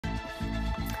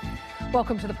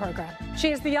Welcome to the program.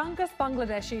 She is the youngest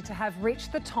Bangladeshi to have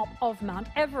reached the top of Mount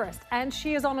Everest, and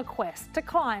she is on a quest to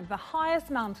climb the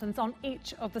highest mountains on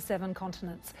each of the 7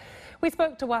 continents. We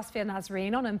spoke to Wasfia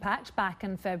Nazreen on Impact back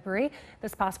in February.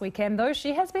 This past weekend, though,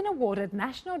 she has been awarded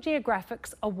National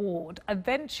Geographic's award,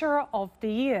 Adventurer of the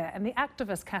Year in the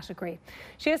activist category.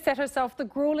 She has set herself the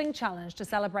grueling challenge to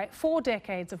celebrate 4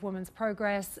 decades of women's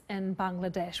progress in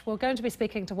Bangladesh. We're going to be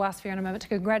speaking to Wasfia in a moment to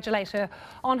congratulate her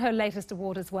on her latest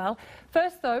award as well.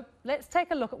 First, though, let's take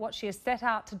a look at what she has set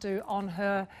out to do on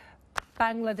her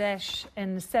Bangladesh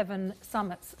in 7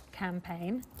 Summits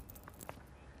campaign.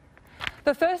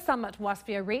 The first summit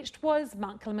Wasfia reached was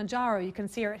Mount Kilimanjaro. You can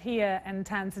see it here in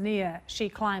Tanzania. She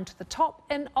climbed to the top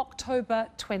in October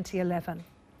 2011.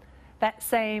 That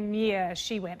same year,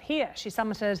 she went here. She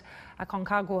summited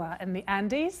Aconcagua in the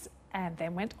Andes and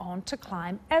then went on to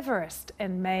climb Everest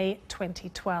in May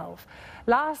 2012.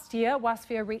 Last year,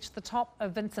 Wasfia reached the top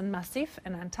of Vinson Massif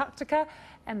in Antarctica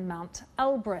and Mount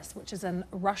Elbrus, which is in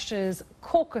Russia's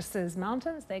Caucasus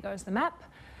Mountains. There goes the map.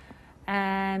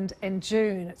 And in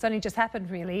June, it's only just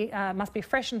happened really, must be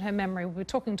fresh in her memory. We'll be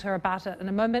talking to her about it in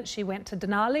a moment. She went to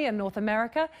Denali in North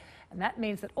America, and that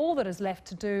means that all that is left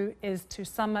to do is to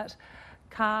summit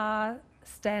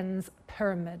Carstensz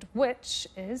Pyramid, which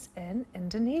is in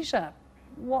Indonesia.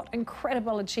 What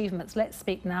incredible achievements. Let's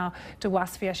speak now to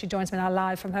Wasfia. She joins me now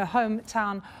live from her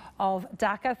hometown of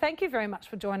Dhaka. Thank you very much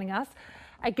for joining us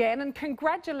again, and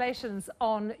congratulations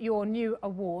on your new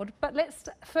award. But let's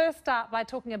first start by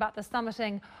talking about the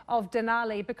summiting of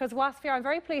Denali, because Wasfia, I'm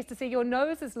very pleased to see your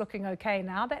nose is looking okay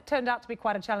now. That turned out to be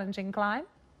quite a challenging climb.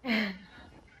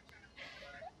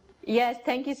 Yes,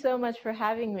 thank you so much for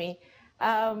having me.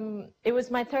 It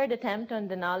was my 3rd attempt on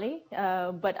Denali,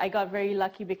 but I got very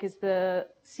lucky because the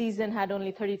season had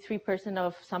only 33%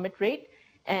 of summit rate.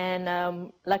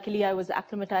 And luckily, I was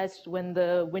acclimatized when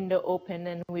the window opened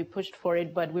and we pushed for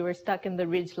it, but we were stuck in the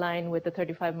ridge line with a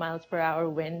 35 miles per hour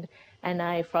wind, and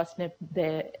I frostnipped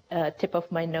the tip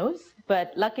of my nose.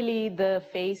 But luckily, the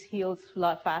face heals a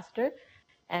lot faster,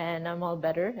 and I'm all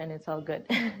better, and it's all good.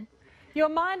 Your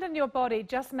mind and your body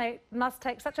just must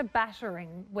take such a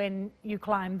battering when you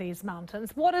climb these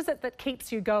mountains. What is it that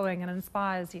keeps you going and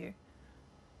inspires you?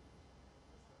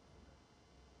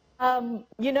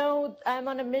 You know, I'm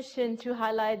on a mission to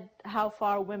highlight how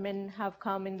far women have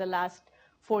come in the last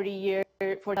 40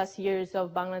 plus years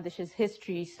of Bangladesh's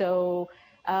history. So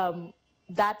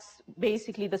that's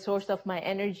basically the source of my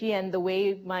energy, and the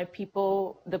way my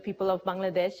people, the people of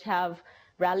Bangladesh, have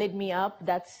rallied me up.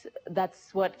 That's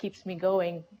what keeps me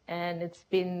going, and it's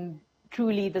been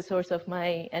truly the source of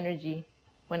my energy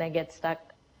when I get stuck.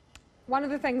 One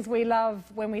of the things we love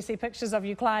when we see pictures of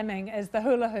you climbing is the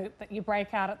hula hoop that you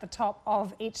break out at the top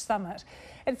of each summit.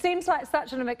 It seems like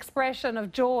such an expression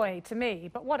of joy to me,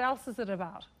 but what else is it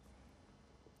about?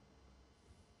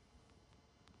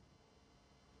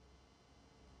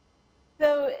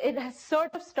 So it has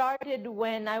sort of started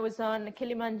when I was on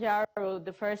Kilimanjaro,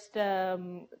 the first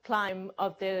climb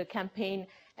of the campaign,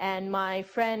 and my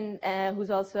friend, who's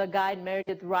also a guide,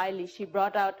 Meredith Riley, she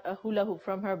brought out a hula hoop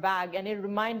from her bag, and it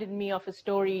reminded me of a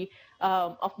story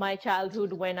of my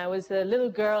childhood when I was a little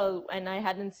girl and I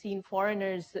hadn't seen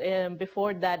foreigners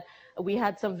before that. We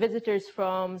had some visitors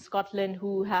from Scotland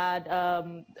who had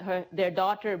their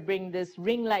daughter bring this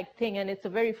ring-like thing, and it's a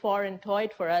very foreign toy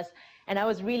for us. And I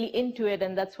was really into it,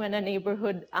 and that's when a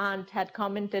neighborhood aunt had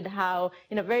commented how,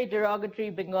 in a very derogatory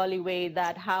Bengali way,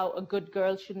 that how a good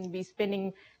girl shouldn't be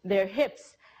spinning their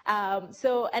hips.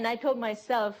 And I told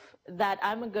myself that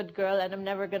I'm a good girl and I'm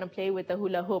never going to play with a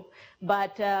hula hoop.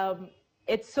 But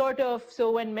it's sort of,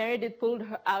 so when Meredith pulled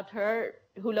out her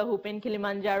hula hoop in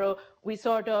Kilimanjaro, we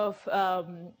sort of,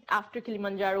 after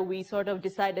Kilimanjaro, we sort of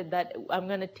decided that I'm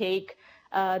going to take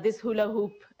this hula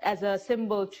hoop as a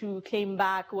symbol to claim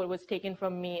back what was taken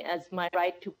from me as my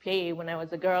right to play when I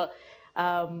was a girl,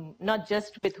 not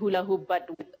just with hula hoop, but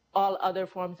with all other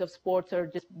forms of sports or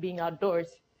just being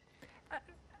outdoors.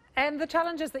 And the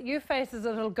challenges that you face as a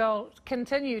little girl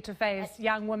continue to face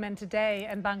young women today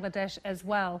in Bangladesh as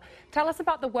well. Tell us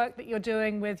about the work that you're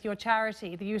doing with your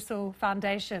charity, the Yusul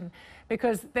Foundation,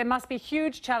 because there must be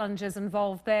huge challenges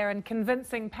involved there in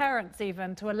convincing parents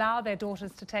even to allow their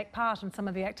daughters to take part in some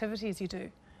of the activities you do.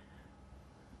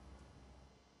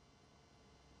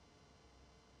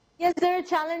 Yes, there are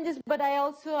challenges, but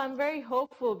I'm very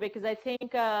hopeful because I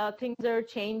think things are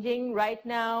changing right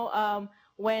now.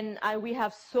 we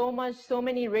have so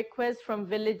many requests from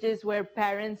villages where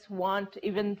parents want,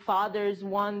 even fathers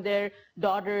want their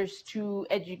daughters to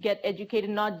get educated,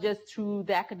 not just through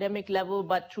the academic level,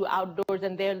 but through outdoors,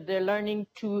 and they're learning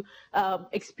to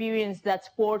experience that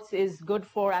sports is good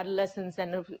for adolescents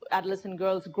and adolescent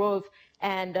girls' growth,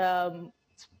 and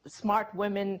smart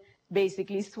women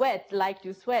basically like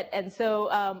to sweat. And so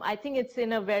I think it's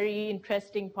in a very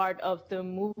interesting part of the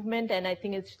movement, and I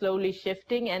think it's slowly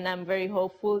shifting, and I'm very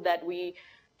hopeful that we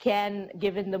can,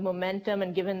 given the momentum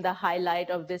and given the highlight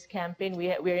of this campaign,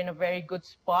 we're in a very good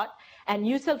spot. And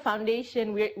USL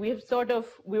Foundation, we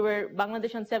were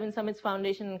Bangladesh on 7 Summits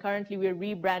Foundation, and currently we're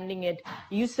rebranding it.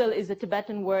 USL is a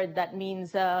Tibetan word that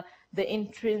means the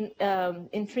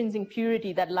intrinsic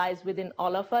purity that lies within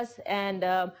all of us, and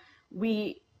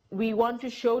we want to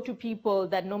show to people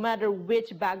that no matter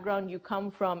which background you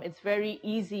come from, it's very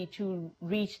easy to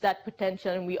reach that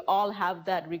potential, and we all have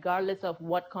that regardless of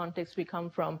what context we come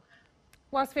from.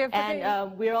 Wasfia,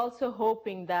 and we're also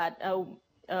hoping that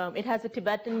it has a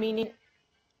Tibetan meaning.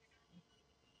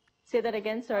 Say that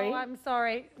again, sorry. Oh, I'm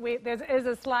sorry. There is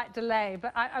a slight delay,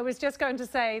 but I was just going to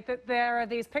say that there are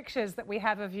these pictures that we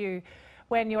have of you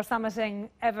when you're summiting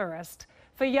Everest.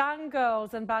 For young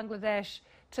girls in Bangladesh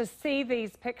to see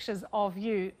these pictures of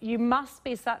you, you must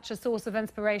be such a source of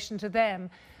inspiration to them.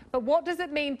 But what does it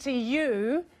mean to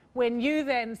you when you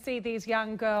then see these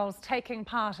young girls taking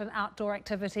part in outdoor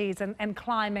activities and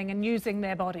climbing and using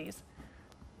their bodies?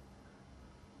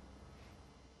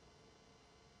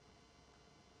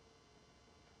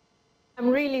 I'm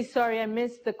really sorry, I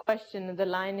missed the question. The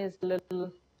line is a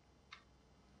little...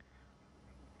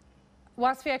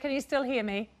 Wasfia, can you still hear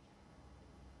me?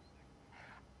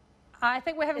 I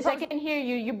think we're having... Yes, I can hear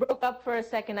you. You broke up for a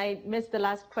second. I missed the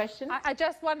last question. I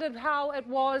just wondered how it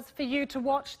was for you to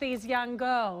watch these young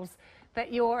girls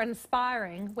that you're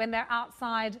inspiring when they're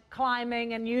outside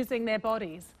climbing and using their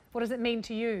bodies. What does it mean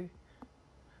to you?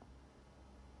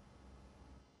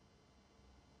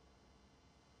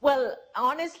 Well,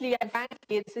 honestly and frankly,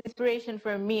 it's inspiration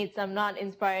for me. I'm not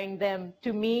inspiring them.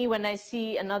 To me, when I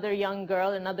see another young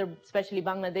girl, especially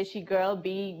Bangladeshi girl,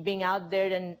 being out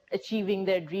there and achieving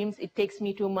their dreams, it takes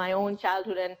me to my own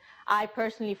childhood, and I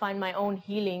personally find my own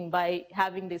healing by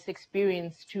having this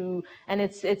experience too. And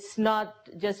it's not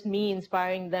just me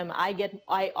inspiring them.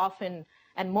 I often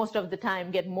and most of the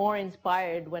time get more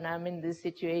inspired when I'm in these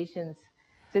situations.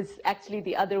 So it's actually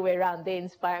the other way around. They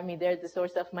inspire me. They're the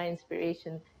source of my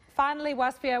inspiration. Finally,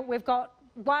 Wasfia, we've got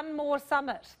one more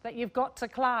summit that you've got to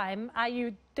climb. Are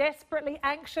you desperately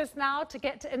anxious now to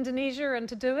get to Indonesia and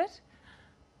to do it?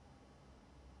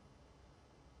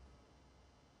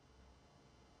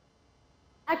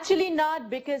 Actually not,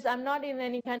 because I'm not in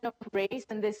any kind of race,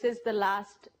 and this is the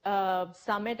last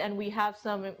summit, and we have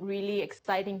some really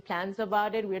exciting plans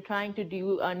about it. We're trying to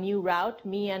do a new route.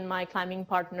 Me and my climbing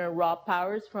partner, Rob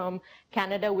Powers from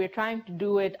Canada, we're trying to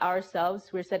do it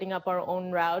ourselves. We're setting up our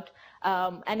own route.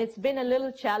 And it's been a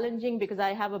little challenging because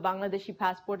I have a Bangladeshi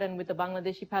passport, and with a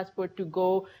Bangladeshi passport to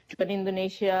go to an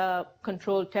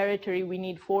Indonesia-controlled territory, we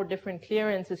need 4 different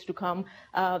clearances to come.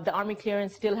 The Army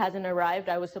clearance still hasn't arrived.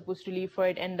 I was supposed to leave for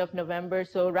it end of November.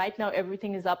 So right now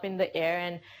everything is up in the air,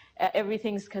 and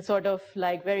everything's sort of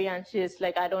like very anxious.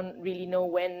 Like I don't really know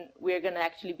when we're going to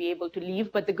actually be able to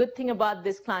leave. But the good thing about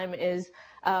this climb is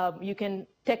you can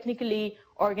technically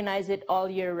organize it all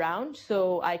year round.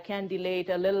 So I can delay it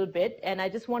a little bit. And I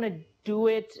just want to do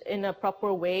it in a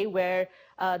proper way where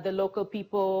the local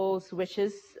people's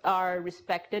wishes are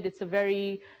respected. It's a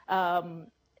very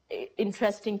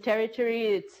interesting territory.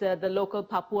 It's the local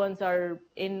Papuans are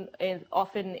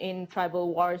often in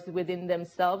tribal wars within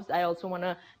themselves. I also want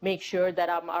to make sure that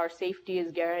our safety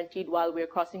is guaranteed while we're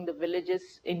crossing the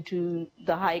villages into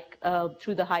the hike,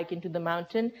 through the hike into the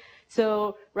mountain.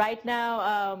 So right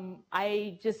now,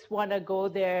 I just want to go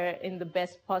there in the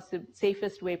best possible,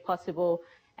 safest way possible.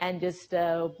 And just,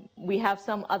 we have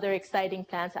some other exciting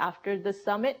plans after the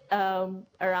summit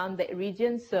around the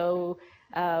region. So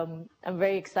I'm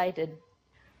very excited.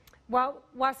 Well,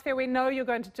 Wasfia, we know you're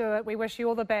going to do it. We wish you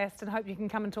all the best and hope you can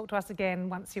come and talk to us again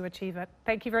once you achieve it.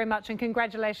 Thank you very much and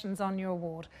congratulations on your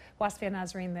award. Wasfia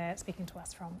Nazreen there speaking to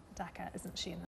us from Dhaka, isn't she?